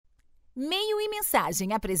Meio e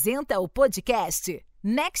Mensagem apresenta o podcast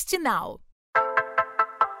Next Now.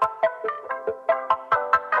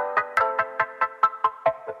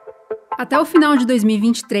 Até o final de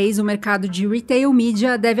 2023, o mercado de retail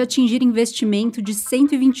media deve atingir investimento de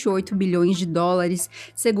 128 bilhões de dólares,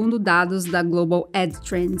 segundo dados da Global Ad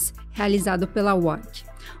Trends, realizado pela WARC.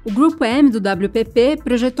 O Grupo M do WPP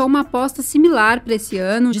projetou uma aposta similar para esse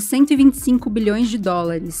ano de 125 bilhões de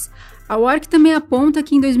dólares. A WARC também aponta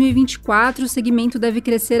que em 2024 o segmento deve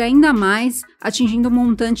crescer ainda mais, atingindo um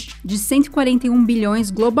montante de 141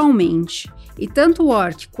 bilhões globalmente. E tanto o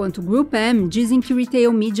WARC quanto o Group M dizem que o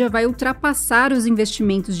retail media vai ultrapassar os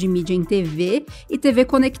investimentos de mídia em TV e TV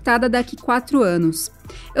conectada daqui 4 anos.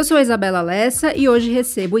 Eu sou a Isabela Lessa e hoje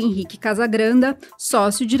recebo o Henrique Casagranda,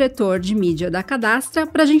 sócio-diretor de mídia da Cadastra,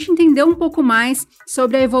 para a gente entender um pouco mais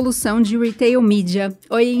sobre a evolução de retail media.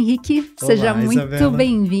 Oi, Henrique, seja muito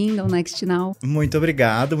bem-vindo ao Next Now. Muito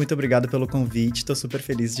obrigado pelo convite. Estou super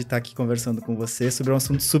feliz de estar aqui conversando com você sobre um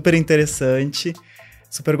assunto super interessante,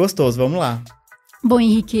 super gostoso. Vamos lá. Bom,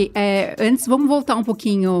 Henrique, antes vamos voltar um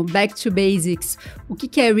pouquinho back to basics. O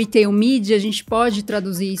que é retail media? A gente pode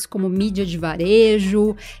traduzir isso como mídia de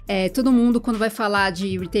varejo. Todo mundo, quando vai falar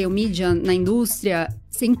de retail media na indústria,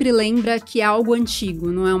 sempre lembra que é algo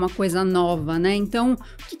antigo, não é uma coisa nova, né? Então,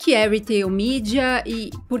 o que é retail media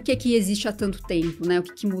e por que existe há tanto tempo, né? O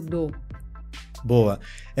que mudou? Boa.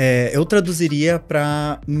 Eu traduziria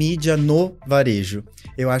para mídia no varejo.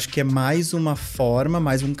 Eu acho que é mais uma forma,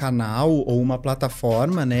 mais um canal ou uma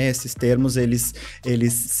plataforma, né? Esses termos, eles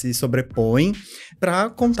se sobrepõem para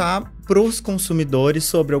contar para os consumidores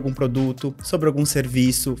sobre algum produto, sobre algum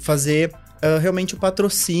serviço, fazer realmente o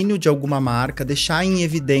patrocínio de alguma marca, deixar em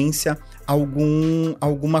evidência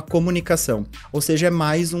alguma comunicação. Ou seja, é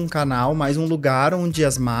mais um canal, mais um lugar onde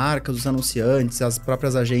as marcas, os anunciantes, as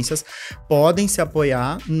próprias agências podem se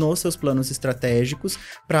apoiar nos seus planos estratégicos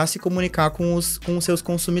para se comunicar com os seus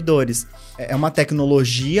consumidores. É uma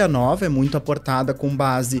tecnologia nova, é muito aportada com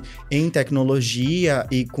base em tecnologia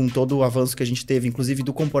e com todo o avanço que a gente teve, inclusive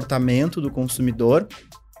do comportamento do consumidor,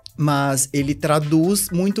 mas ele traduz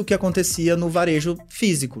muito o que acontecia no varejo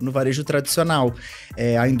físico, no varejo tradicional.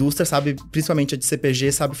 A indústria sabe, principalmente a de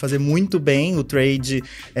CPG, sabe fazer muito bem o trade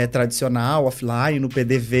tradicional, offline, no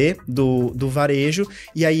PDV do varejo,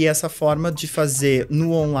 e aí essa forma de fazer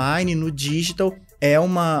no online, no digital, é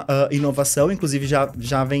uma inovação, inclusive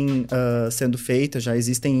já vem sendo feita, já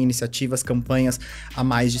existem iniciativas, campanhas há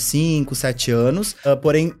mais de 5, 7 anos,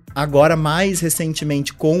 porém agora mais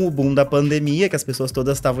recentemente com o boom da pandemia, que as pessoas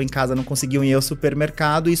todas estavam em casa, não conseguiam ir ao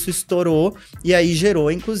supermercado, isso estourou e aí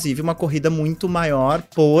gerou inclusive uma corrida muito maior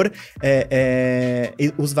por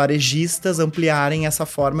os varejistas ampliarem essa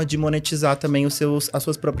forma de monetizar também as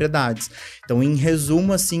suas propriedades. Então, em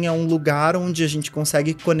resumo, assim, é um lugar onde a gente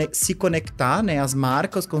consegue se conectar, né? As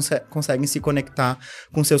marcas conseguem se conectar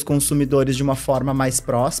com seus consumidores de uma forma mais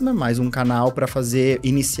próxima, mais um canal para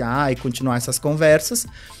iniciar e continuar essas conversas.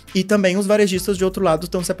 E também os varejistas, de outro lado,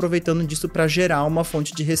 estão se aproveitando disso para gerar uma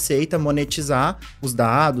fonte de receita, monetizar os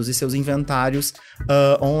dados e seus inventários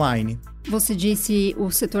online. Você disse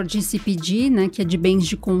o setor de CPG, né, que é de bens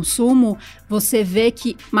de consumo. Você vê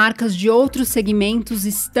que marcas de outros segmentos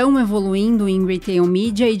estão evoluindo em retail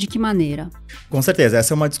media e de que maneira? Com certeza,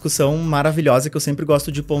 essa é uma discussão maravilhosa que eu sempre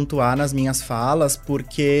gosto de pontuar nas minhas falas,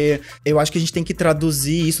 porque eu acho que a gente tem que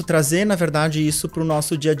traduzir isso, trazer, na verdade, isso para o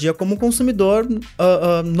nosso dia a dia como consumidor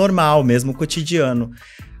normal mesmo, cotidiano.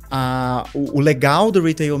 O legal do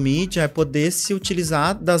retail media é poder se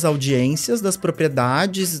utilizar das audiências, das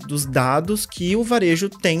propriedades, dos dados que o varejo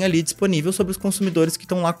tem ali disponível sobre os consumidores que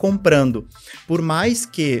estão lá comprando. Por mais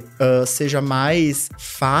que seja mais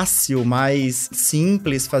fácil, mais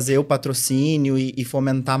simples fazer o patrocínio e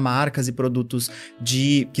fomentar marcas e produtos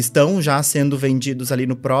que estão já sendo vendidos ali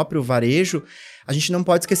no próprio varejo, a gente não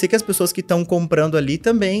pode esquecer que as pessoas que estão comprando ali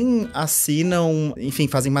também assinam, enfim,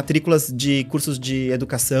 fazem matrículas de cursos de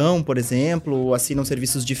educação, por exemplo, assinam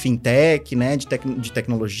serviços de fintech, né, de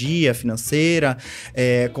tecnologia financeira,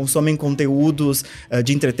 consomem conteúdos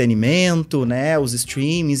de entretenimento, né, os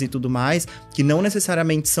streamings e tudo mais, que não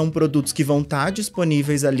necessariamente são produtos que vão estar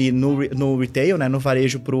disponíveis ali no retail, né, no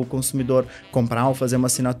varejo para o consumidor comprar ou fazer uma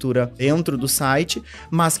assinatura dentro do site,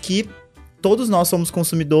 mas que todos nós somos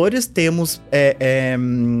consumidores, temos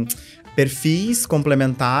perfis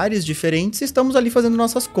complementares, diferentes, e estamos ali fazendo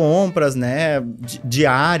nossas compras, né,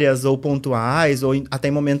 diárias ou pontuais, ou até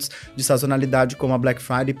em momentos de sazonalidade, como a Black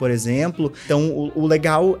Friday, por exemplo. Então, o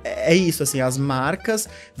legal é isso, assim, as marcas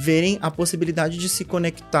verem a possibilidade de se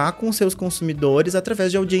conectar com seus consumidores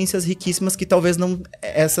através de audiências riquíssimas que talvez não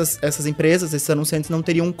essas empresas, esses anunciantes não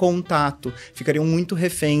teriam contato, ficariam muito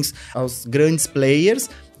reféns aos grandes players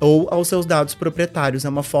ou aos seus dados proprietários. É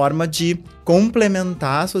uma forma de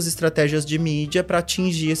complementar suas estratégias de mídia para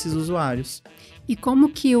atingir esses usuários. E como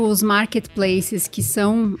que os marketplaces, que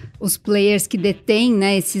são os players que detêm,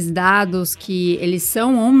 né, esses dados, que eles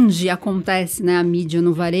são onde acontece, né, a mídia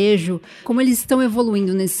no varejo, como eles estão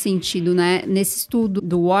evoluindo nesse sentido, né? Nesse estudo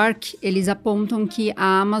do Work, eles apontam que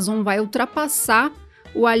a Amazon vai ultrapassar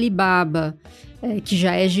o Alibaba, que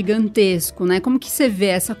já é gigantesco, né? Como que você vê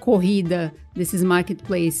essa corrida desses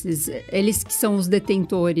marketplaces? Eles que são os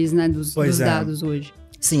detentores, né, dos dados hoje.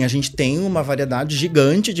 Sim, a gente tem uma variedade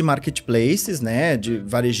gigante de marketplaces, né, de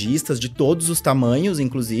varejistas de todos os tamanhos,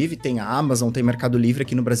 inclusive tem a Amazon, tem Mercado Livre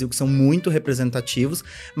aqui no Brasil, que são muito representativos,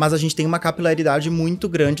 mas a gente tem uma capilaridade muito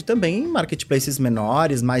grande também em marketplaces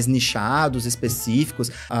menores, mais nichados,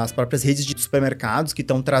 específicos, as próprias redes de supermercados que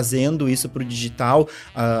estão trazendo isso para o digital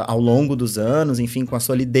ao longo dos anos, enfim, com a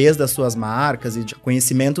solidez das suas marcas e de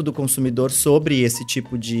conhecimento do consumidor sobre esse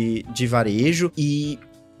tipo de varejo. E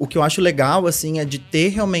o que eu acho legal, assim, é de ter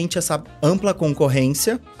realmente essa ampla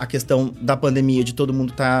concorrência, a questão da pandemia, de todo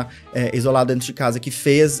mundo estar isolado dentro de casa, que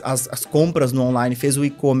fez as compras no online, fez o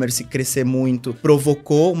e-commerce crescer muito,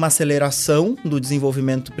 provocou uma aceleração do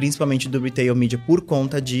desenvolvimento, principalmente do retail media, por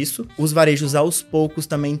conta disso. Os varejos, aos poucos,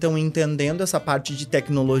 também estão entendendo essa parte de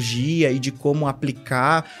tecnologia e de como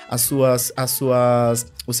aplicar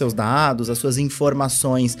os seus dados, as suas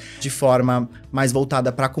informações de forma mais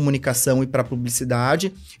voltada para a comunicação e para a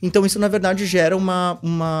publicidade. Então, isso, na verdade, gera uma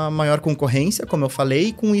maior concorrência, como eu falei,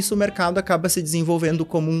 e com isso o mercado acaba se desenvolvendo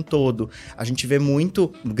como um todo. A gente vê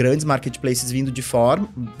muito grandes marketplaces vindo de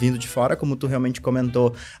fora, como tu realmente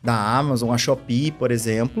comentou, da Amazon, a Shopee, por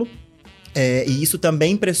exemplo. E isso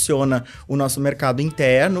também pressiona o nosso mercado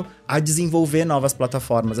interno a desenvolver novas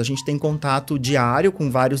plataformas. A gente tem contato diário com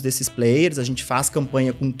vários desses players, a gente faz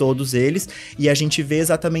campanha com todos eles e a gente vê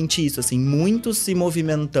exatamente isso, assim, muitos se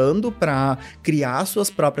movimentando para criar suas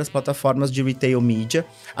próprias plataformas de retail media.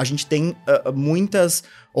 A gente tem muitas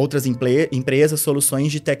outras empresas, soluções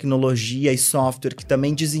de tecnologia e software que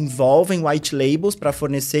também desenvolvem white labels para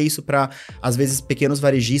fornecer isso para, às vezes, pequenos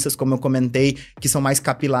varejistas, como eu comentei, que são mais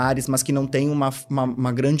capilares, mas que não têm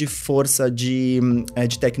uma grande força de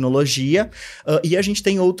tecnologia. E a gente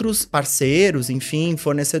tem outros parceiros, enfim,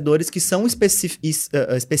 fornecedores que são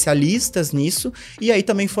especialistas nisso e aí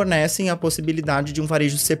também fornecem a possibilidade de um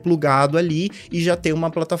varejo ser plugado ali e já ter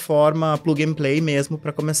uma plataforma plug and play mesmo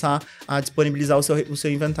para começar a disponibilizar o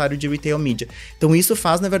seu inventário de retail media. Então isso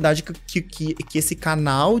faz, na verdade, que esse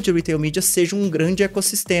canal de retail media seja um grande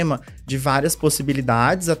ecossistema de várias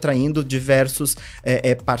possibilidades, atraindo diversos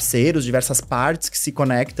parceiros, diversas partes que se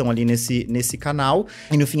conectam ali nesse canal.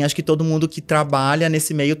 E no fim, acho que todo mundo que trabalha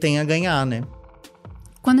nesse meio tem a ganhar, né?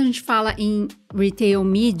 Quando a gente fala em retail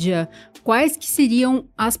media, quais que seriam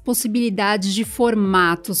as possibilidades de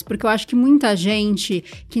formatos? Porque eu acho que muita gente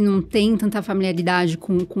que não tem tanta familiaridade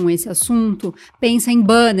com esse assunto pensa em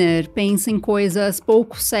banner, pensa em coisas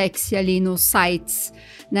pouco sexy ali nos sites,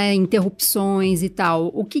 né, interrupções e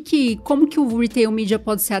tal. Como que o retail media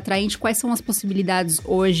pode ser atraente? Quais são as possibilidades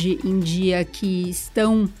hoje em dia que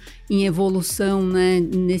estão em evolução, né,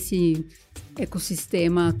 nesse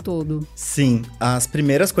ecossistema todo? Sim, as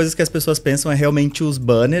primeiras coisas que as pessoas pensam é realmente os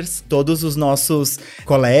banners. Todos os nossos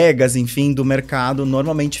colegas, enfim, do mercado,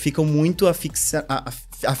 normalmente ficam muito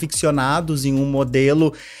aficionados em um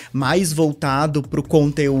modelo mais voltado para o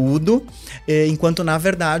conteúdo, enquanto, na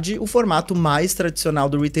verdade, o formato mais tradicional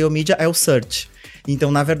do retail media é o search.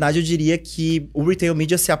 Então, na verdade, eu diria que o retail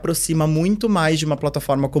media se aproxima muito mais de uma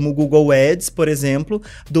plataforma como o Google Ads, por exemplo,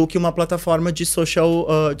 do que uma plataforma de social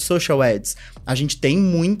ads. A gente tem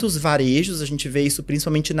muitos varejos, a gente vê isso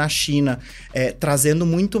principalmente na China, trazendo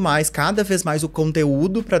muito mais, cada vez mais o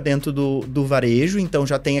conteúdo para dentro do varejo. Então,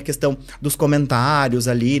 já tem a questão dos comentários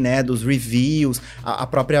ali, né, dos reviews, a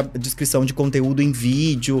própria descrição de conteúdo em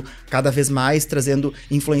vídeo, cada vez mais trazendo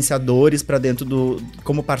influenciadores para dentro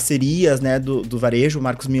como parcerias, né, do varejo. O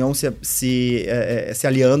Marcos Mion se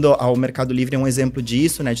aliando ao Mercado Livre é um exemplo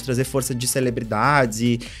disso, né, de trazer força de celebridades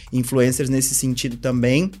e influencers nesse sentido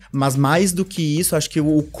também. Mas mais do que isso, acho que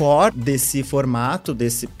o core desse formato,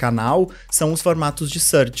 desse canal, são os formatos de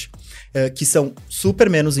search. que são super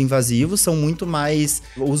menos invasivos, são muito mais...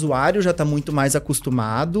 O usuário já está muito mais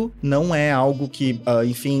acostumado, não é algo que,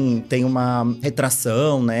 enfim, tem uma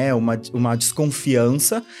retração, né, uma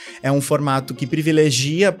desconfiança. É um formato que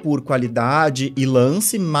privilegia por qualidade e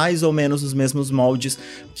lance, mais ou menos os mesmos moldes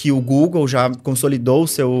que o Google já consolidou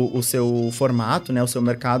o seu formato, né, o seu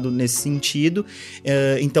mercado nesse sentido.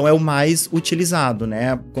 Então, é o mais utilizado,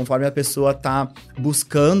 né? Conforme a pessoa está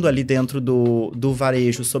buscando ali dentro do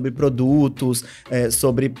varejo sobre produtos,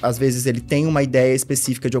 sobre, às vezes, ele tem uma ideia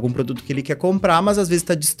específica de algum produto que ele quer comprar, mas às vezes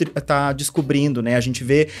está descobrindo, né? A gente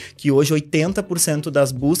vê que hoje 80%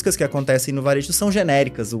 das buscas que acontecem no varejo são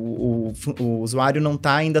genéricas. O usuário não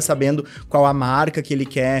está ainda sabendo qual a marca que ele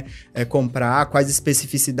quer comprar, quais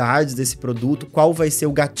especificidades desse produto, qual vai ser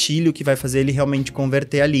o gatilho que vai fazer ele realmente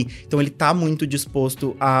converter ali. Então, ele está muito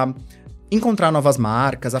disposto a encontrar novas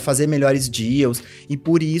marcas, a fazer melhores deals, e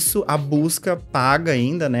por isso a busca paga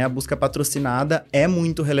ainda, né, a busca patrocinada é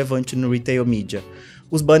muito relevante no retail media.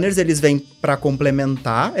 Os banners, eles vêm para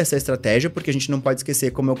complementar essa estratégia, porque a gente não pode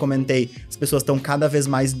esquecer, como eu comentei, as pessoas estão cada vez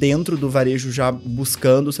mais dentro do varejo já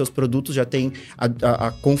buscando os seus produtos, já tem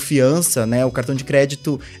a confiança, né, o cartão de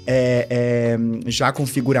crédito é já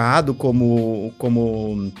configurado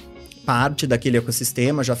como parte daquele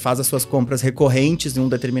ecossistema, já faz as suas compras recorrentes em um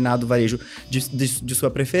determinado varejo de sua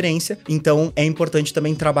preferência. Então, é importante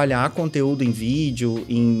também trabalhar conteúdo em vídeo,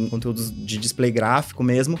 em conteúdos de display gráfico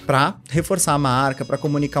mesmo, para reforçar a marca, para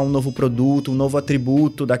comunicar um novo produto, um novo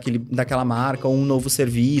atributo daquela marca, ou um novo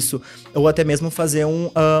serviço, ou até mesmo fazer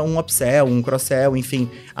um upsell, um cross-sell, enfim.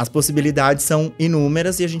 As possibilidades são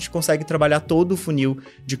inúmeras e a gente consegue trabalhar todo o funil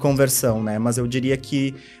de conversão, né? Mas eu diria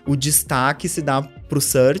que o destaque se dá para o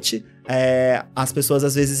search. As pessoas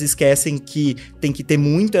às vezes esquecem que tem que ter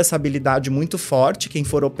muito essa habilidade muito forte quem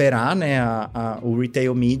for operar, né, o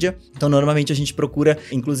retail media. Então, normalmente a gente procura,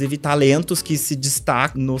 inclusive, talentos que se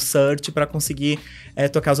destacam no search para conseguir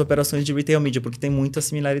tocar as operações de retail media, porque tem muita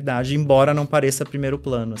similaridade, embora não pareça a primeiro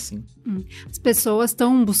plano, assim. As pessoas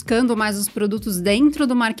estão buscando mais os produtos dentro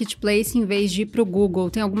do marketplace em vez de ir para o Google.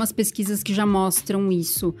 Tem algumas pesquisas que já mostram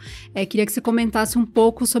isso. Queria que você comentasse um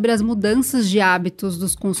pouco sobre as mudanças de hábitos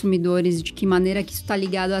dos consumidores, de que maneira que isso está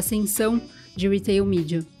ligado à ascensão de retail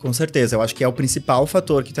media. Com certeza, eu acho que é o principal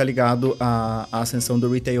fator que está ligado à ascensão do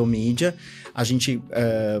retail media. A gente,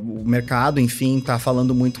 o mercado, enfim, está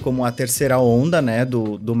falando muito como a terceira onda, né,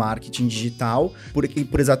 do marketing digital,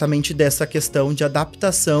 por exatamente dessa questão de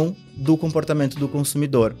adaptação do comportamento do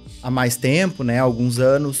consumidor. Há mais tempo, né, há alguns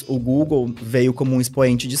anos, o Google veio como um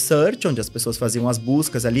expoente de search, onde as pessoas faziam as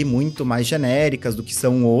buscas ali muito mais genéricas do que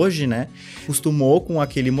são hoje, né? Acostumou com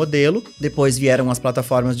aquele modelo. Depois vieram as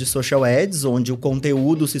plataformas de social ads, onde o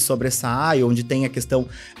conteúdo se sobressai, onde tem a questão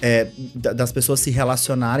das pessoas se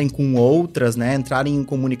relacionarem com outras, né? Entrarem em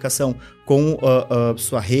comunicação com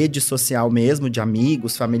sua rede social mesmo, de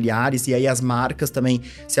amigos, familiares, e aí as marcas também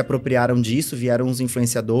se apropriaram disso, vieram os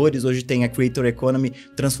influenciadores, hoje tem a Creator Economy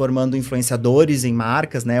transformando influenciadores em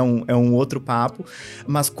marcas, né, é um outro papo,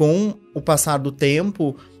 mas com o passar do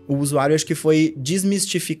tempo, o usuário acho que foi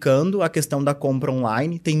desmistificando a questão da compra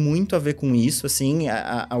online, tem muito a ver com isso, assim,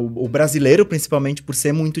 o brasileiro principalmente por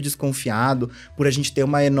ser muito desconfiado, por a gente ter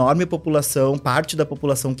uma enorme população, parte da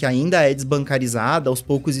população que ainda é desbancarizada, aos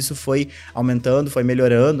poucos isso foi aumentando, foi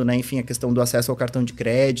melhorando, né, enfim, a questão do acesso ao cartão de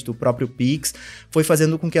crédito, o próprio Pix, foi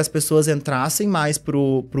fazendo com que as pessoas entrassem mais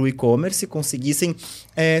pro e-commerce, conseguissem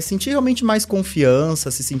sentir realmente mais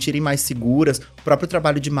confiança, se sentirem mais seguras, o próprio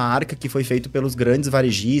trabalho de marca que foi feito pelos grandes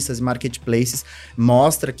varejistas e marketplaces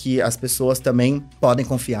mostra que as pessoas também podem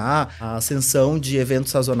confiar. A ascensão de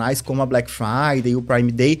eventos sazonais como a Black Friday e o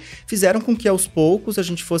Prime Day fizeram com que aos poucos a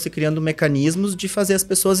gente fosse criando mecanismos de fazer as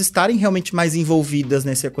pessoas estarem realmente mais envolvidas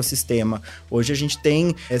nesse ecossistema. Hoje a gente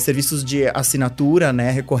tem serviços de assinatura, né,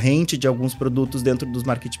 recorrente de alguns produtos dentro dos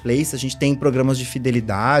marketplaces, a gente tem programas de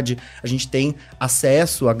fidelidade, a gente tem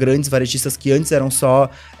acesso a grandes varejistas que antes eram só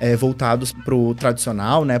voltados para o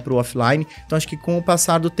tradicional, né, para o offline. Então acho que com o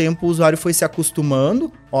passar do tempo o usuário foi se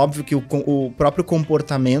acostumando, óbvio que o próprio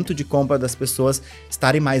comportamento de compra das pessoas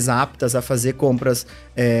estarem mais aptas a fazer compras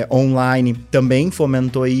online também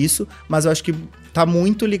fomentou isso, mas eu acho que está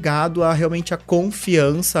muito ligado a realmente a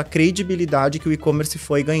confiança, a credibilidade que o e-commerce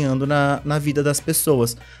foi ganhando na vida das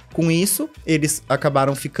pessoas. Com isso, eles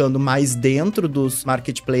acabaram ficando mais dentro dos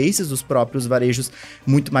marketplaces, dos próprios varejos,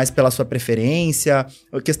 muito mais pela sua preferência,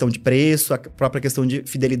 a questão de preço, a própria questão de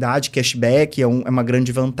fidelidade, cashback é uma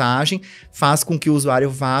grande vantagem, faz com que o usuário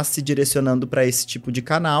vá se direcionando para esse tipo de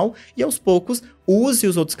canal e aos poucos use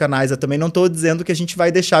os outros canais. Eu também não estou dizendo que a gente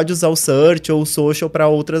vai deixar de usar o search ou o social para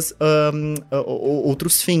outros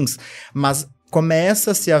fins, mas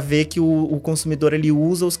começa-se a ver que o consumidor ele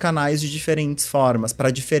usa os canais de diferentes formas, para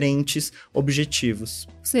diferentes objetivos.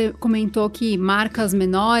 Você comentou que marcas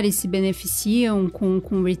menores se beneficiam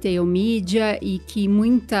com retail media e que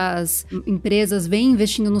muitas empresas vêm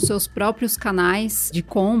investindo nos seus próprios canais de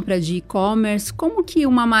compra, de e-commerce. Como que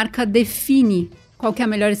uma marca define qual que é a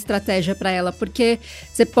melhor estratégia para ela? Porque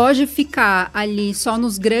você pode ficar ali só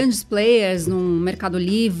nos grandes players, num Mercado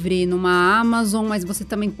Livre, numa Amazon, mas você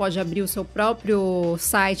também pode abrir o seu próprio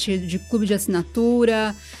site de clube de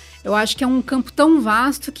assinatura. Eu acho que é um campo tão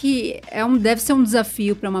vasto que deve ser um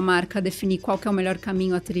desafio para uma marca definir qual que é o melhor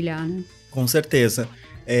caminho a trilhar, né? Com certeza.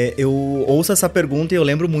 Eu ouço essa pergunta e eu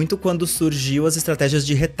lembro muito quando surgiu as estratégias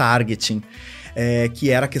de retargeting. Que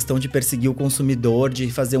era a questão de perseguir o consumidor, de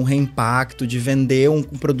fazer um reimpacto, de vender um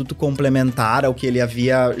produto complementar ao que ele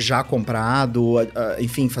havia já comprado,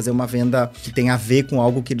 enfim, fazer uma venda que tem a ver com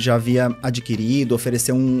algo que ele já havia adquirido,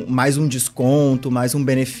 oferecer mais um desconto, mais um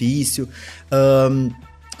benefício.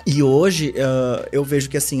 E hoje eu vejo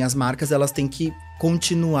que assim, as marcas elas têm que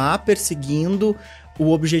continuar perseguindo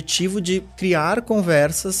o objetivo de criar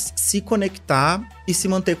conversas, se conectar e se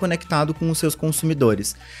manter conectado com os seus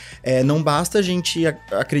consumidores. Não basta a gente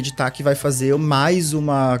acreditar que vai fazer mais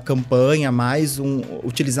uma campanha,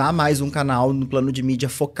 utilizar mais um canal no plano de mídia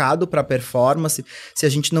focado para performance, se a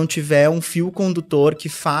gente não tiver um fio condutor que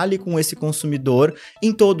fale com esse consumidor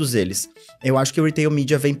em todos eles. Eu acho que o Retail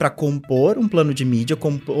Media vem para compor um plano de mídia,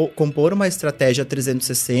 compor uma estratégia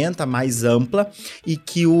 360 mais ampla e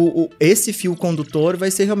que esse fio condutor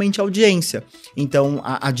vai ser realmente a audiência. Então,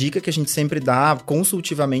 a dica que a gente sempre dá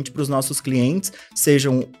consultivamente para os nossos clientes,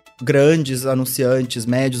 sejam grandes anunciantes,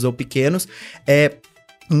 médios ou pequenos, é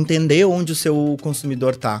entender onde o seu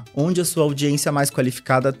consumidor está, onde a sua audiência mais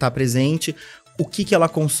qualificada está presente, o que ela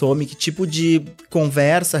consome, que tipo de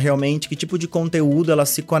conversa realmente, que tipo de conteúdo ela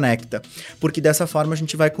se conecta. Porque dessa forma a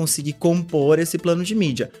gente vai conseguir compor esse plano de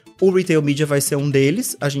mídia. O Retail Media vai ser um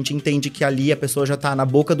deles, a gente entende que ali a pessoa já está na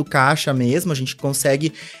boca do caixa mesmo, a gente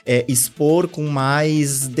consegue expor com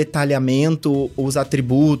mais detalhamento os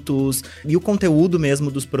atributos e o conteúdo mesmo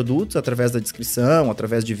dos produtos, através da descrição,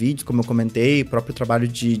 através de vídeos, como eu comentei, o próprio trabalho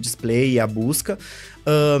de display e a busca.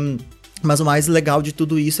 Mas o mais legal de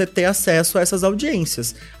tudo isso é ter acesso a essas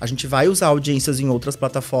audiências. A gente vai usar audiências em outras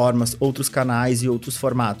plataformas, outros canais e outros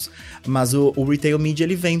formatos. Mas o Retail Media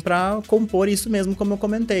ele vem para compor isso mesmo, como eu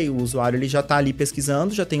comentei. O usuário ele já está ali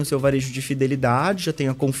pesquisando, já tem o seu varejo de fidelidade, já tem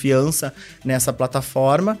a confiança nessa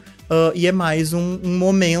plataforma. E é mais um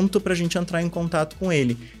momento para a gente entrar em contato com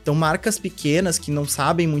ele. Então, marcas pequenas que não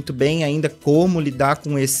sabem muito bem ainda como lidar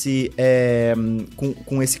com esse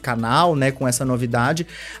canal, né, com essa novidade,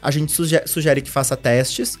 a gente sugere que faça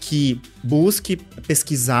testes, que busque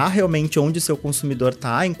pesquisar realmente onde o seu consumidor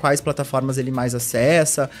está, em quais plataformas ele mais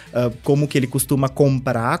acessa, como que ele costuma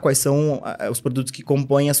comprar, quais são os produtos que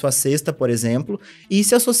compõem a sua cesta, por exemplo, e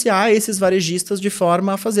se associar a esses varejistas de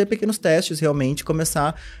forma a fazer pequenos testes, realmente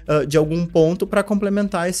começar de algum ponto para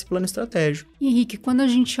complementar esse plano estratégico. Henrique, quando a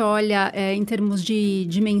gente olha em termos de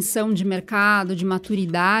dimensão de mercado, de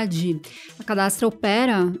maturidade, a Cadastra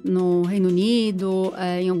opera no Reino Unido,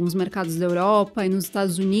 em alguns mercados da Europa e nos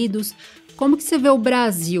Estados Unidos. Como que você vê o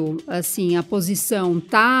Brasil, assim, a posição?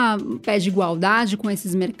 Tá pé de igualdade com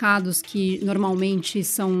esses mercados que normalmente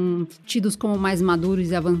são tidos como mais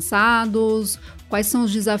maduros e avançados? Quais são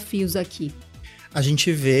os desafios aqui? A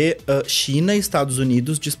gente vê China e Estados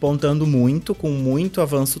Unidos despontando muito, com muito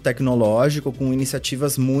avanço tecnológico, com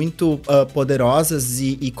iniciativas muito poderosas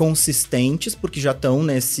e consistentes, porque já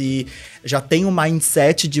tem um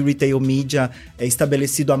mindset de retail media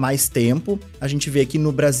estabelecido há mais tempo. A gente vê que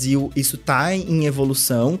no Brasil isso está em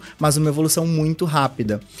evolução, mas uma evolução muito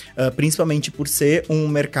rápida, principalmente por ser um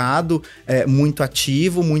mercado muito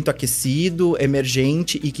ativo, muito aquecido,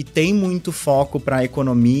 emergente e que tem muito foco para a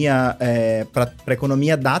economia, para a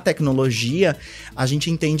economia da tecnologia. A gente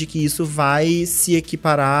entende que isso vai se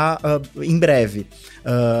equiparar em breve.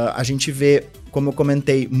 A gente vê, como eu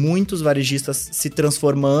comentei, muitos varejistas se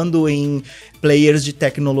transformando em players de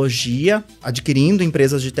tecnologia, adquirindo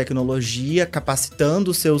empresas de tecnologia,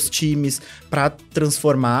 capacitando seus times para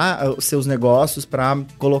transformar os seus negócios, para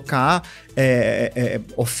colocar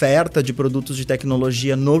oferta de produtos de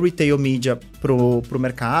tecnologia no retail media pro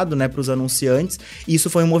mercado, né, para os anunciantes. E isso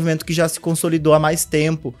foi um movimento que já se consolidou há mais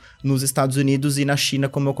tempo nos Estados Unidos e na China,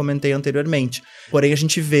 como eu comentei anteriormente. Porém, a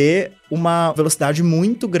gente vê uma velocidade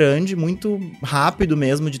muito grande, muito rápido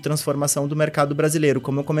mesmo de transformação do mercado brasileiro.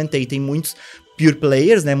 Como eu comentei, tem muitos pure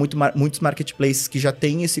players, né? Muitos marketplaces que já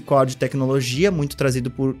têm esse core de tecnologia, muito trazido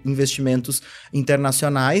por investimentos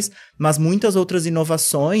internacionais, mas muitas outras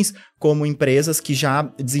inovações, como empresas que já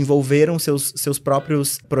desenvolveram seus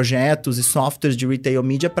próprios projetos e softwares de retail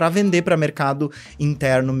media para vender para mercado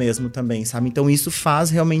interno mesmo também, sabe? Então isso faz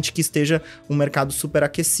realmente que esteja um mercado super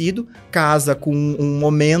aquecido, casa com um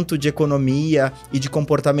momento de economia e de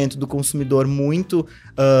comportamento do consumidor muito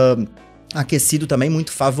aquecido também, muito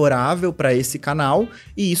favorável para esse canal,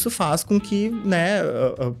 e isso faz com que, né,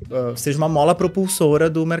 seja uma mola propulsora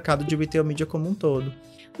do mercado de retail media como um todo.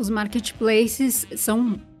 Os marketplaces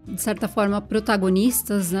são, de certa forma,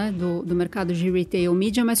 protagonistas, né, do mercado de retail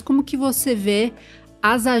media, mas como que você vê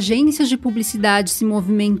as agências de publicidade se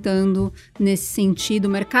movimentando nesse sentido, o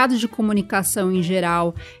mercado de comunicação em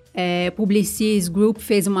geral? Publicis Group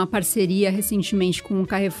fez uma parceria recentemente com o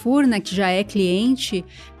Carrefour, né, que já é cliente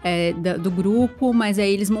do grupo, mas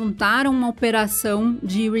aí eles montaram uma operação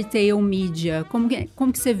de retail media. Como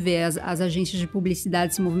que você vê as agências de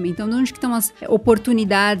publicidade se movimentando? Onde que estão as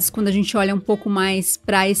oportunidades quando a gente olha um pouco mais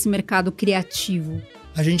para esse mercado criativo?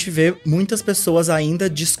 A gente vê muitas pessoas ainda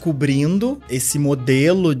descobrindo esse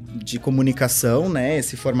modelo de comunicação, né?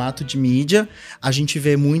 Esse formato de mídia. A gente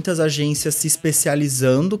vê muitas agências se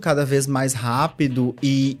especializando cada vez mais rápido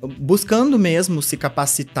e buscando mesmo se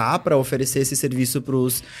capacitar para oferecer esse serviço para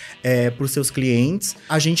os seus clientes.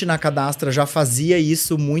 A gente na Cadastra já fazia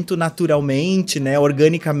isso muito naturalmente, né?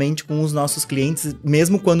 Organicamente com os nossos clientes,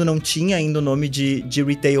 mesmo quando não tinha ainda o nome de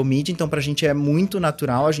retail media. Então, para a gente é muito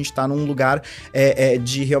natural. A gente está num lugar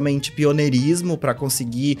de realmente pioneirismo para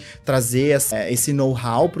conseguir trazer esse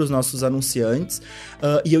know-how para os nossos anunciantes.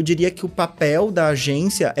 E eu diria que o papel da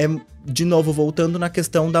agência é, de novo, voltando na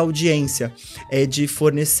questão da audiência, é de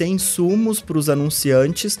fornecer insumos para os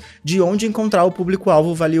anunciantes de onde encontrar o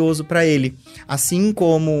público-alvo valioso para ele. Assim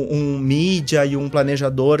como um mídia e um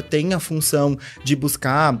planejador têm a função de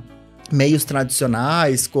buscar meios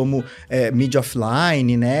tradicionais, como mídia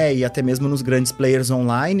offline, né, e até mesmo nos grandes players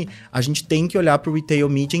online, a gente tem que olhar para o retail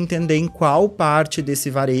media e entender em qual parte desse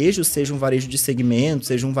varejo, seja um varejo de segmento,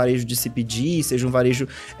 seja um varejo de CPG, seja um varejo,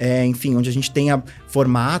 enfim, onde a gente tenha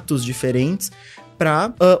formatos diferentes,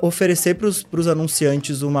 para oferecer para os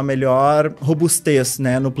anunciantes uma melhor robustez,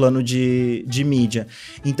 né, no plano de mídia.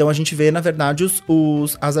 Então, a gente vê, na verdade,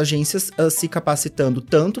 as agências se capacitando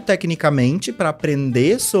tanto tecnicamente para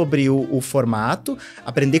aprender sobre o formato,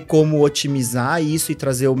 aprender como otimizar isso e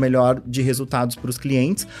trazer o melhor de resultados para os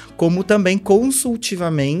clientes, como também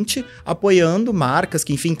consultivamente apoiando marcas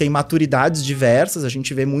que, enfim, têm maturidades diversas. A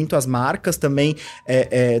gente vê muito as marcas também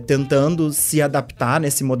tentando se adaptar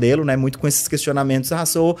nesse modelo, né, muito com esses questionamentos.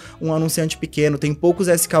 Sou um anunciante pequeno, tenho poucos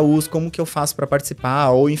SKUs, como que eu faço para participar?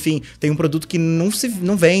 Ou, enfim, tem um produto que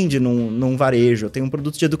não vende num varejo, tem um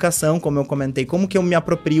produto de educação, como eu comentei, como que eu me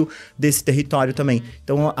aproprio desse território também?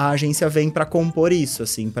 Então, a agência vem para compor isso,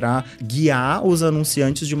 assim, para guiar os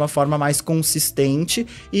anunciantes de uma forma mais consistente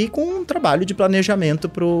e com um trabalho de planejamento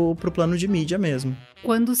pro plano de mídia mesmo.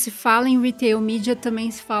 Quando se fala em retail media, também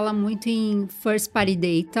se fala muito em first party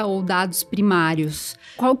data ou dados primários.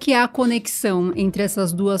 Qual que é a conexão entre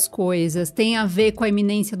essas duas coisas? Tem a ver com a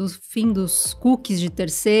iminência do fim dos cookies de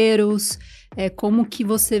terceiros? Como que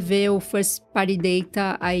você vê o first party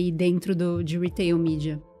data aí dentro de retail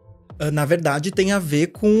media? Na verdade, tem a ver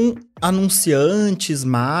com anunciantes,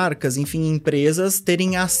 marcas, enfim, empresas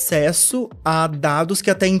terem acesso a dados que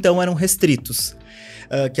até então eram restritos.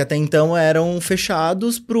 Que até então eram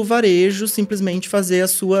fechados para o varejo simplesmente fazer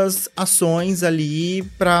as suas ações ali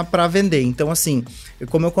para vender. Então, assim,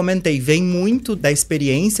 como eu comentei, vem muito da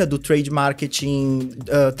experiência do trade marketing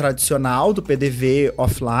tradicional, do PDV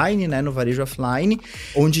offline, né, no varejo offline,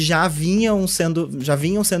 onde já vinham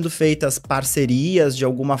sendo feitas parcerias de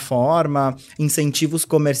alguma forma, incentivos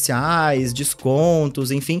comerciais,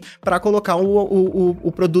 descontos, enfim, para colocar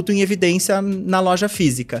o produto em evidência na loja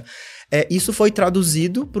física. Isso foi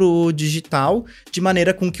traduzido para o digital de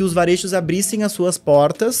maneira com que os varejos abrissem as suas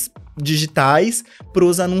portas digitais para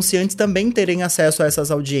os anunciantes também terem acesso a essas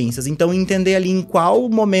audiências. Então, entender ali em qual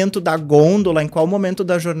momento da gôndola, em qual momento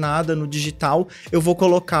da jornada no digital eu vou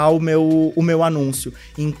colocar o meu anúncio.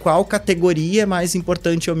 Em qual categoria é mais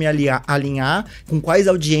importante eu me alinhar, com quais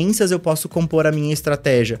audiências eu posso compor a minha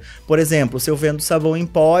estratégia. Por exemplo, se eu vendo sabão em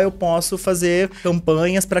pó, eu posso fazer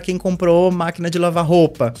campanhas para quem comprou máquina de lavar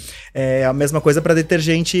roupa. A mesma coisa para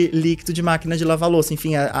detergente líquido de máquina de lavar louça.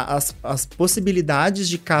 Enfim, as possibilidades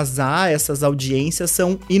de casar casar essas audiências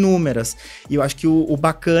são inúmeras. E eu acho que o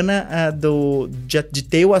bacana de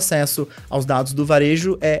ter o acesso aos dados do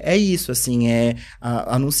varejo é isso, assim,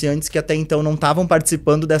 anunciantes que até então não estavam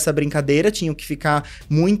participando dessa brincadeira, tinham que ficar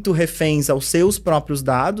muito reféns aos seus próprios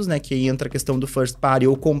dados, né, que aí entra a questão do first party,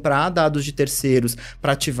 ou comprar dados de terceiros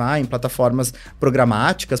para ativar em plataformas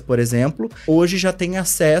programáticas, por exemplo. Hoje já tem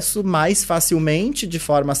acesso mais facilmente, de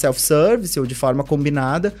forma self-service ou de forma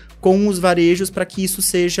combinada, com os varejos para que isso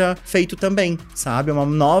seja feito também, sabe? É uma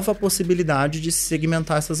nova possibilidade de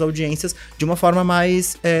segmentar essas audiências de uma forma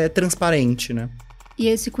mais transparente, né? E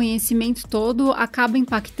esse conhecimento todo acaba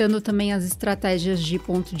impactando também as estratégias de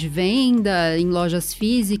ponto de venda em lojas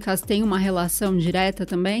físicas? Tem uma relação direta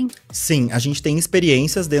também? Sim, a gente tem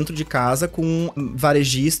experiências dentro de casa com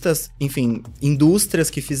varejistas, enfim, indústrias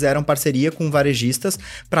que fizeram parceria com varejistas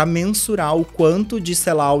para mensurar o quanto de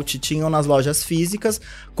sellout tinham nas lojas físicas,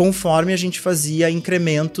 conforme a gente fazia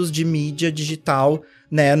incrementos de mídia digital,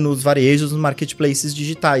 né, nos varejos, nos marketplaces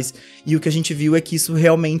digitais. E o que a gente viu é que isso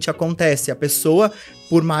realmente acontece. A pessoa,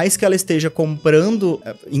 por mais que ela esteja comprando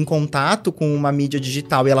em contato com uma mídia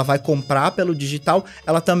digital e ela vai comprar pelo digital,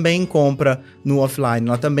 ela também compra no offline,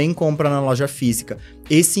 ela também compra na loja física.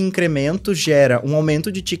 Esse incremento gera um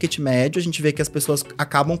aumento de ticket médio, a gente vê que as pessoas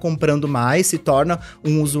acabam comprando mais, se torna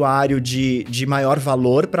um usuário de maior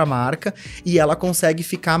valor para a marca e ela consegue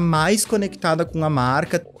ficar mais conectada com a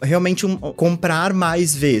marca, realmente comprar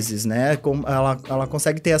mais vezes, né? Ela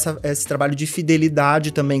consegue ter esse trabalho de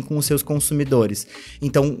fidelidade também com os seus consumidores.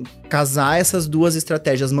 Então, casar essas duas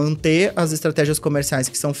estratégias, manter as estratégias comerciais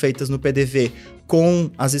que são feitas no PDV com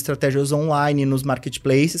as estratégias online nos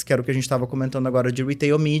marketplaces, que era o que a gente estava comentando agora de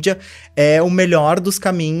retail media, é o melhor dos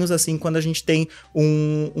caminhos, assim, quando a gente tem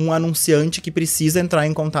um anunciante que precisa entrar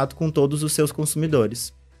em contato com todos os seus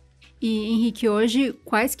consumidores. E, Henrique, hoje,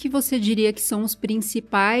 quais que você diria que são os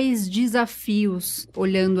principais desafios,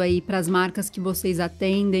 olhando aí para as marcas que vocês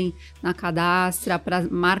atendem na Cadastra, para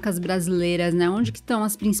marcas brasileiras, né? Onde que estão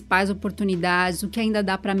as principais oportunidades, o que ainda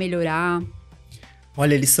dá para melhorar?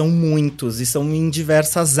 Olha, eles são muitos e são em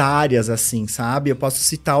diversas áreas, assim, sabe? Eu posso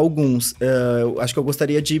citar alguns. Acho que eu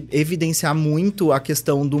gostaria de evidenciar muito a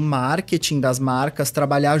questão do marketing das marcas,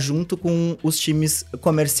 trabalhar junto com os times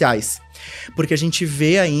comerciais. Porque a gente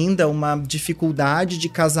vê ainda uma dificuldade de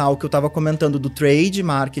casar o que eu estava comentando do trade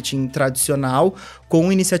marketing tradicional com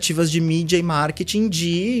iniciativas de mídia e marketing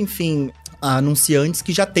de, enfim, anunciantes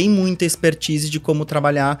que já têm muita expertise de como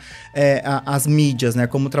trabalhar as mídias, né?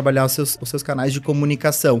 Como trabalhar os seus canais de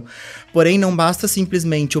comunicação. Porém, não basta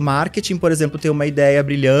simplesmente o marketing, por exemplo, ter uma ideia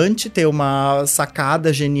brilhante, ter uma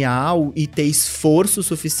sacada genial e ter esforço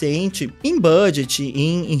suficiente em budget,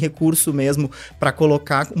 em recurso mesmo, para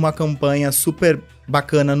colocar uma campanha super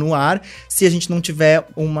bacana no ar, se a gente não tiver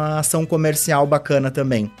uma ação comercial bacana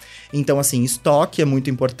também. Então, assim, estoque é muito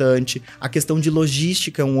importante, a questão de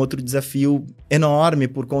logística é um outro desafio enorme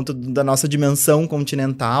por conta da nossa dimensão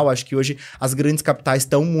continental. Acho que hoje as grandes capitais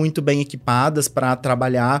estão muito bem equipadas para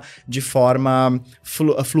trabalhar de forma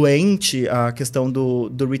fluente a questão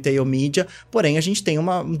do retail media, porém a gente tem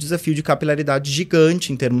um desafio de capilaridade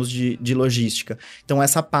gigante em termos de logística. Então,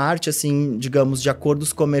 essa parte, assim, digamos, de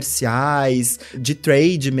acordos comerciais, de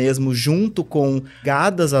trade mesmo, junto com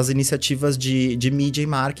gadas as iniciativas de mídia e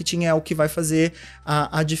marketing, é o que vai fazer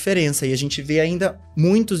a diferença. E a gente vê ainda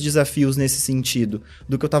muitos desafios nesse sentido,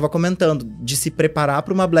 do que eu estava comentando, de se preparar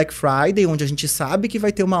para uma Black Friday, onde a gente sabe que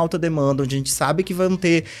vai ter uma alta demanda, onde a gente sabe que vão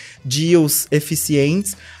ter deals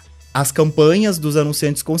eficientes. As campanhas dos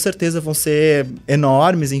anunciantes com certeza vão ser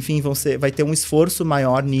enormes, enfim, vai ter um esforço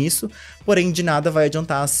maior nisso, porém de nada vai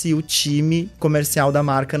adiantar se o time comercial da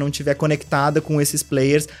marca não estiver conectada com esses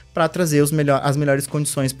players para trazer as melhores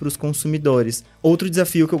condições para os consumidores. Outro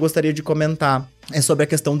desafio que eu gostaria de comentar é sobre a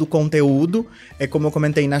questão do conteúdo. Como eu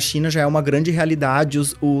comentei, na China já é uma grande realidade,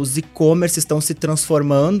 os e-commerce estão se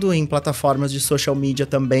transformando em plataformas de social media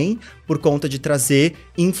também, por conta de trazer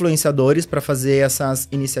influenciadores para fazer essas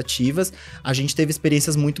iniciativas. A gente teve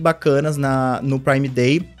experiências muito bacanas no Prime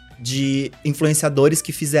Day, de influenciadores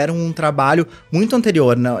que fizeram um trabalho muito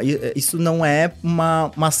anterior. Isso não é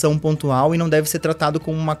uma ação pontual e não deve ser tratado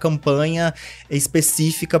como uma campanha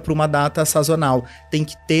específica para uma data sazonal. Tem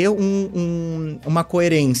que ter uma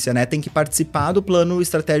coerência, né? Tem que participar do plano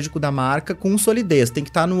estratégico da marca com solidez. Tem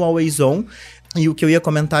que estar no Always On, E o que eu ia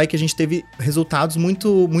comentar é que a gente teve resultados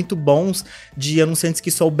muito, muito bons de anunciantes que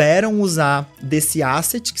souberam usar desse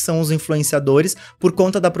asset, que são os influenciadores, por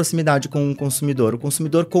conta da proximidade com o consumidor. O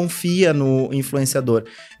consumidor confia no influenciador.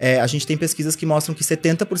 A gente tem pesquisas que mostram que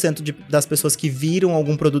 70% das pessoas que viram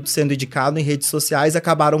algum produto sendo indicado em redes sociais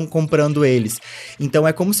acabaram comprando eles. Então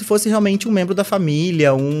é como se fosse realmente um membro da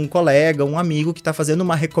família, um colega, um amigo que está fazendo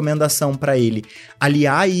uma recomendação para ele.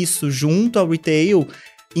 Aliar isso junto ao retail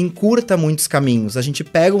encurta muitos caminhos. A gente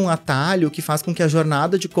pega um atalho que faz com que a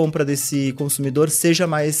jornada de compra desse consumidor seja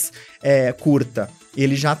mais curta.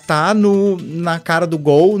 Ele já tá na cara do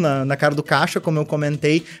gol, na cara do caixa, como eu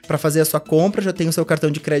comentei, para fazer a sua compra, já tem o seu cartão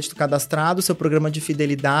de crédito cadastrado, seu programa de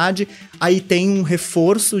fidelidade, aí tem um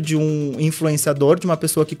reforço de um influenciador, de uma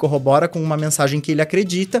pessoa que corrobora com uma mensagem que ele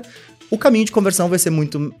acredita. O caminho de conversão vai ser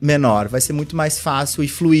muito menor, vai ser muito mais fácil e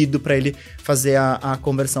fluido para ele fazer a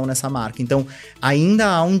conversão nessa marca. Então, ainda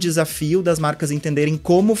há um desafio das marcas entenderem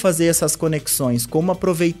como fazer essas conexões, como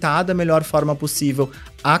aproveitar da melhor forma possível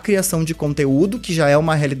a criação de conteúdo, que já é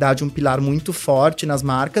uma realidade, um pilar muito forte nas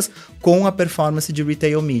marcas, com a performance de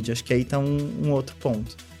retail media. Acho que aí está um outro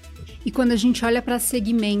ponto. E quando a gente olha para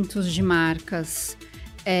segmentos de marcas,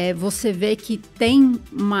 você vê que tem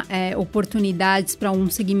oportunidades para um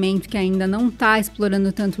segmento que ainda não está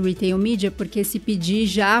explorando tanto o retail media, porque se pedir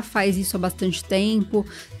já faz isso há bastante tempo.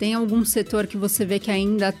 Tem algum setor que você vê que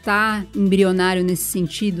ainda está embrionário nesse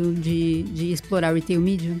sentido de explorar o retail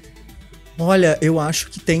media? Olha, eu acho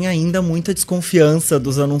que tem ainda muita desconfiança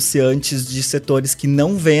dos anunciantes de setores que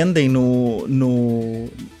não vendem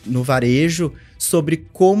no varejo sobre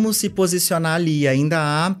como se posicionar ali. Ainda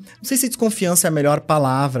há, não sei se desconfiança é a melhor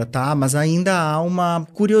palavra, tá? Mas ainda há uma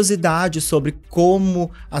curiosidade sobre como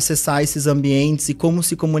acessar esses ambientes e como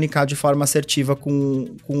se comunicar de forma assertiva com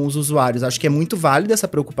os usuários. Acho que é muito válida essa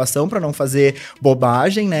preocupação para não fazer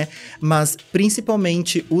bobagem, né? Mas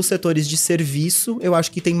principalmente os setores de serviço, eu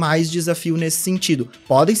acho que tem mais desafio nesse sentido.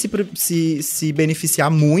 Podem se beneficiar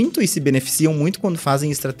muito e se beneficiam muito quando fazem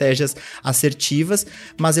estratégias assertivas,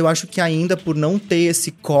 mas eu acho que ainda por não ter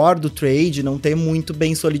esse core do trade, não ter muito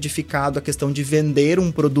bem solidificado a questão de vender um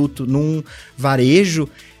produto num varejo,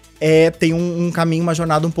 tem um caminho, uma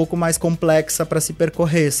jornada um pouco mais complexa para se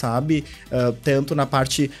percorrer, sabe? Tanto na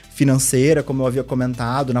parte financeira, como eu havia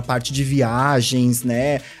comentado, na parte de viagens,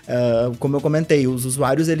 né? Como eu comentei, os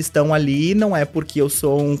usuários, eles estão ali, não é porque eu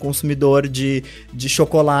sou um consumidor de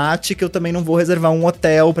chocolate que eu também não vou reservar um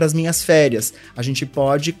hotel para as minhas férias. A gente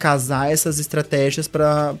pode casar essas estratégias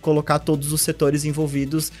para colocar todos os setores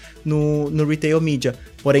envolvidos no retail media.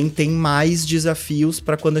 Porém, tem mais desafios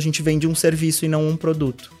para quando a gente vende um serviço e não um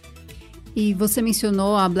produto. E você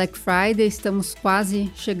mencionou a Black Friday, estamos quase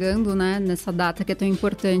chegando, né, nessa data que é tão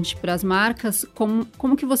importante para as marcas.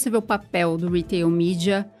 Como que você vê o papel do retail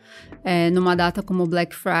media numa data como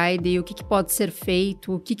Black Friday? O que pode ser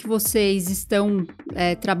feito? O que vocês estão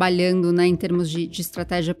trabalhando, né, em termos de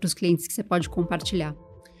estratégia para os clientes que você pode compartilhar?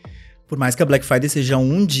 Por mais que a Black Friday seja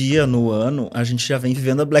um dia no ano, a gente já vem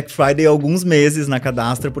vivendo a Black Friday há alguns meses na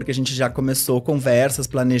Cadastra, porque a gente já começou conversas,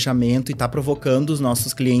 planejamento e está provocando os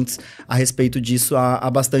nossos clientes a respeito disso há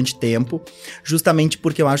bastante tempo, justamente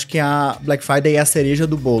porque eu acho que a Black Friday é a cereja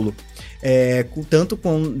do bolo. Tanto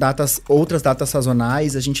com outras datas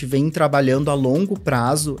sazonais, a gente vem trabalhando a longo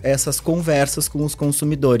prazo essas conversas com os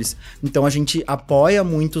consumidores. Então, a gente apoia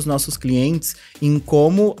muito os nossos clientes em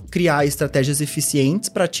como criar estratégias eficientes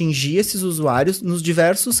para atingir esses usuários nos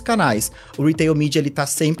diversos canais. O Retail Media, ele está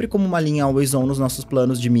sempre como uma linha always on nos nossos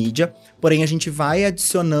planos de mídia, porém, a gente vai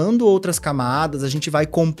adicionando outras camadas, a gente vai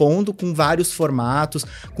compondo com vários formatos,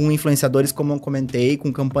 com influenciadores, como eu comentei,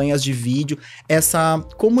 com campanhas de vídeo, essa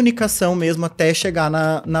comunicação mesmo até chegar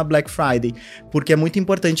na Black Friday, porque é muito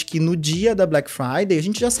importante que no dia da Black Friday a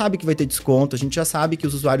gente já sabe que vai ter desconto, a gente já sabe que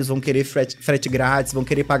os usuários vão querer frete grátis, vão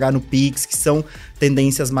querer pagar no Pix, que são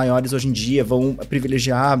tendências maiores hoje em dia, vão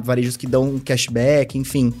privilegiar varejos que dão cashback,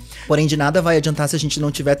 enfim. Porém, de nada vai adiantar se a gente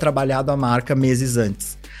não tiver trabalhado a marca meses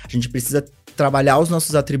antes. A gente precisa trabalhar os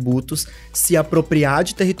nossos atributos, se apropriar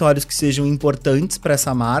de territórios que sejam importantes para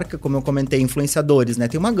essa marca, como eu comentei, influenciadores, né?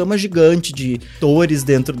 Tem uma gama gigante de atores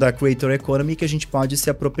dentro da Creator Economy que a gente pode se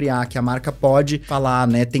apropriar, que a marca pode falar,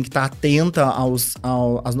 né? Tem que estar atenta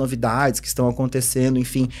às novidades que estão acontecendo,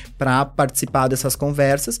 enfim, para participar dessas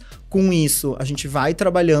conversas. Com isso, a gente vai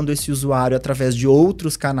trabalhando esse usuário através de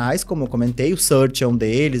outros canais, como eu comentei, o search é um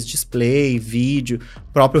deles, display, vídeo,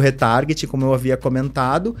 próprio retarget, como eu havia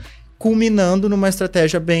comentado, culminando numa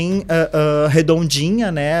estratégia bem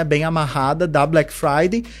redondinha, né, bem amarrada da Black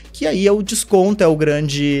Friday, que aí o desconto é o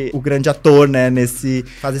grande ator, né,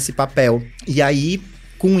 faz esse papel. E aí,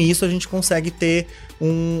 com isso a gente consegue ter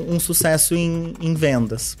um sucesso em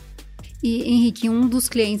vendas. E, Henrique, um dos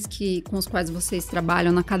clientes com os quais vocês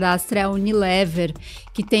trabalham na Cadastra é a Unilever,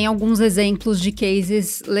 que tem alguns exemplos de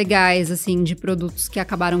cases legais, assim, de produtos que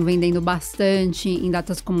acabaram vendendo bastante em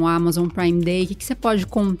datas como Amazon Prime Day. O que você pode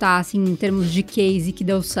contar, assim, em termos de case que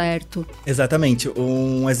deu certo? Exatamente.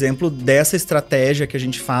 Um exemplo dessa estratégia que a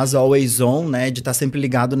gente faz always on, né, de estar sempre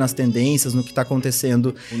ligado nas tendências, no que está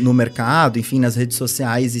acontecendo no mercado, enfim, nas redes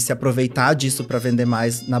sociais, e se aproveitar disso para vender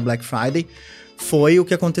mais na Black Friday, foi o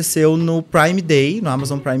que aconteceu no Prime Day, no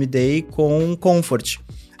Amazon Prime Day, com Comfort.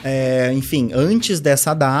 Enfim, antes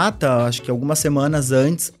dessa data, acho que algumas semanas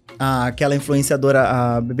antes, aquela influenciadora,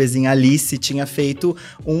 a bebezinha Alice, tinha feito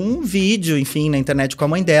um vídeo, enfim, na internet com a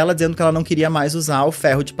mãe dela, dizendo que ela não queria mais usar o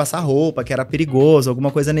ferro de passar roupa, que era perigoso,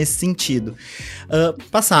 alguma coisa nesse sentido.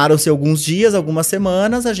 Passaram-se alguns dias, algumas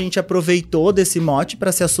semanas, a gente aproveitou desse mote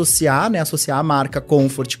para se associar, né, associar a marca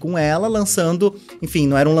Comfort com ela, lançando, enfim,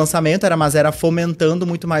 não era um lançamento, mas era fomentando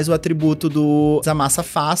muito mais o atributo do desamassa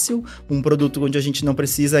fácil, um produto onde a gente não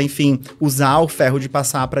precisa, enfim, usar o ferro de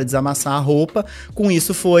passar para desamassar a roupa. Com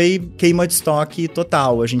isso foi queima de estoque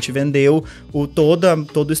total. A gente vendeu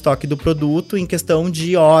todo o estoque do produto em questão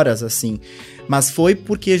de horas, assim. Mas foi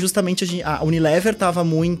porque justamente a Unilever estava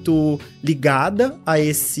muito ligada a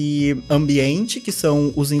esse ambiente, que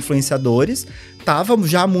são os influenciadores, estava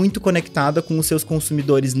já muito conectada com os seus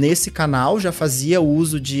consumidores nesse canal, já fazia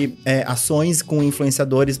uso de ações com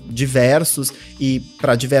influenciadores diversos e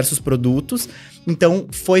para diversos produtos. Então,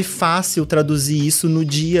 foi fácil traduzir isso no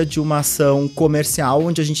dia de uma ação comercial,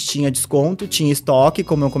 onde a gente tinha desconto, tinha estoque,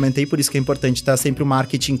 como eu comentei, por isso que é importante estar sempre o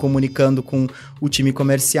marketing comunicando com o time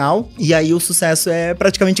comercial. E aí, o sucesso é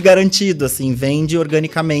praticamente garantido, assim, vende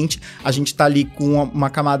organicamente. A gente tá ali com uma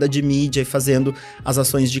camada de mídia e fazendo as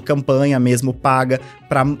ações de campanha mesmo, paga,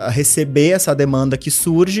 para receber essa demanda que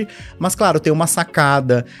surge. Mas, claro, tem uma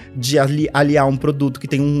sacada de aliar um produto que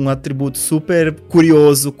tem um atributo super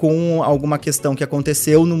curioso com alguma questão que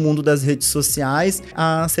aconteceu no mundo das redes sociais,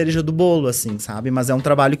 a cereja do bolo, assim, sabe? Mas é um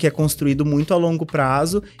trabalho que é construído muito a longo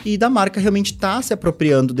prazo e da marca realmente tá se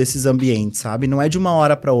apropriando desses ambientes, sabe? Não é de uma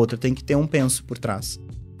hora para outra, tem que ter um penso por trás.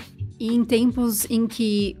 E em tempos em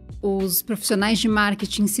que os profissionais de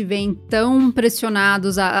marketing se veem tão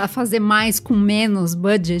pressionados a fazer mais com menos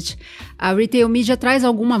budget, a Retail Media traz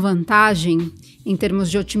alguma vantagem em termos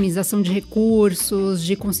de otimização de recursos,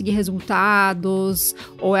 de conseguir resultados,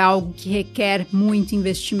 ou é algo que requer muito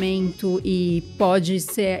investimento e pode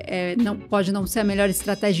não ser a melhor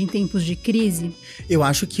estratégia em tempos de crise? Eu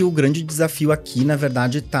acho que o grande desafio aqui, na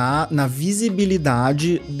verdade, está na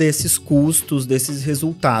visibilidade desses custos, desses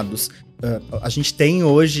resultados. A gente tem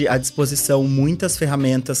hoje à disposição muitas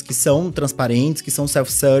ferramentas que são transparentes, que são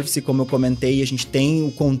self-service, como eu comentei, a gente tem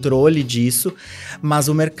o controle disso, mas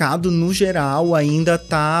o mercado, no geral, ainda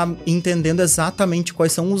está entendendo exatamente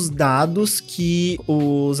quais são os dados que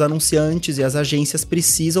os anunciantes e as agências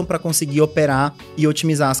precisam para conseguir operar e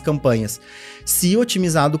otimizar as campanhas. Se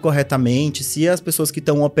otimizado corretamente, se as pessoas que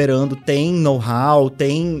estão operando têm know-how,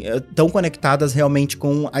 estão conectadas realmente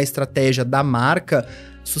com a estratégia da marca,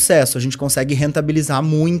 sucesso, a gente consegue rentabilizar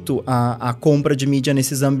muito a compra de mídia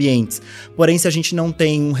nesses ambientes. Porém, se a gente não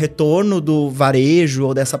tem um retorno do varejo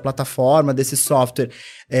ou dessa plataforma, desse software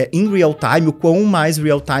em real time, o quão mais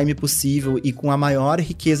real time possível e com a maior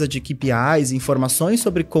riqueza de KPIs, informações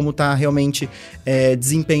sobre como está realmente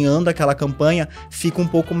desempenhando aquela campanha, fica um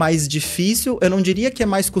pouco mais difícil. Eu não diria que é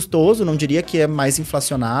mais custoso, não diria que é mais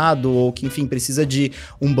inflacionado ou que, enfim, precisa de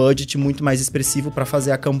um budget muito mais expressivo para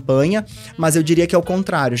fazer a campanha, mas eu diria que é o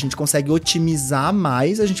contrário, a gente consegue otimizar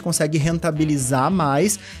mais, a gente consegue rentabilizar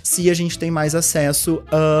mais se a gente tem mais acesso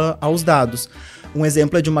aos dados. Um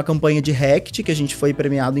exemplo é de uma campanha de Rect, que a gente foi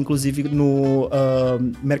premiado, inclusive, no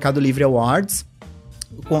Mercado Livre Awards,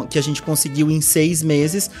 que a gente conseguiu, em 6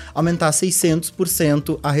 meses, aumentar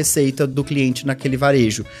 600% a receita do cliente naquele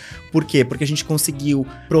varejo. Por quê? Porque a gente conseguiu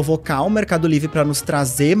provocar o Mercado Livre para nos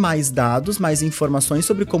trazer mais dados, mais informações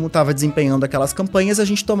sobre como estava desempenhando aquelas campanhas, a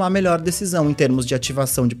gente tomar a melhor decisão em termos de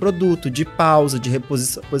ativação de produto, de pausa, de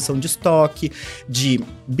reposição de estoque, de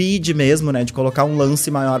bid mesmo, né? De colocar um lance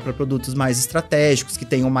maior para produtos mais estratégicos, que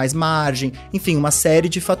tenham mais margem, enfim, uma série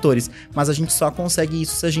de fatores. Mas a gente só consegue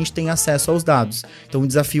isso se a gente tem acesso aos dados. Então o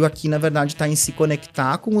desafio aqui, na verdade, está em se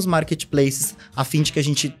conectar com os marketplaces, a fim de que a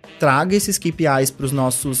gente traga esses KPIs para os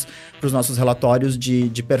nossos relatórios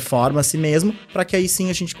de performance mesmo, para que aí sim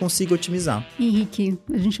a gente consiga otimizar. Henrique,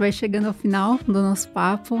 a gente vai chegando ao final do nosso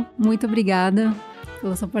papo. Muito obrigada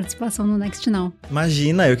pela sua participação no Next Now.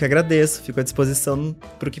 Imagina, eu que agradeço. Fico à disposição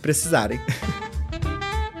para o que precisarem.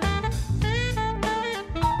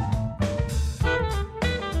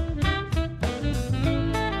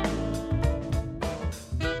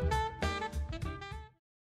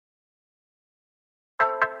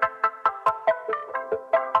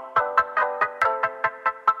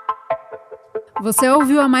 Você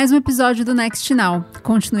ouviu a mais um episódio do Next Now.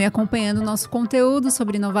 Continue acompanhando nosso conteúdo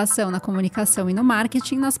sobre inovação na comunicação e no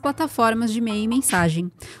marketing nas plataformas de e-mail e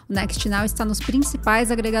mensagem. O Next Now está nos principais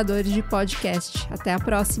agregadores de podcast. Até a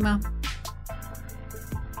próxima!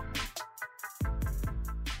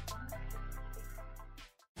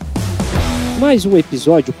 Mais um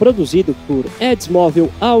episódio produzido por Ads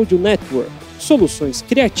Móvel Audio Network. Soluções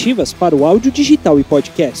criativas para o áudio digital e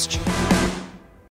podcast.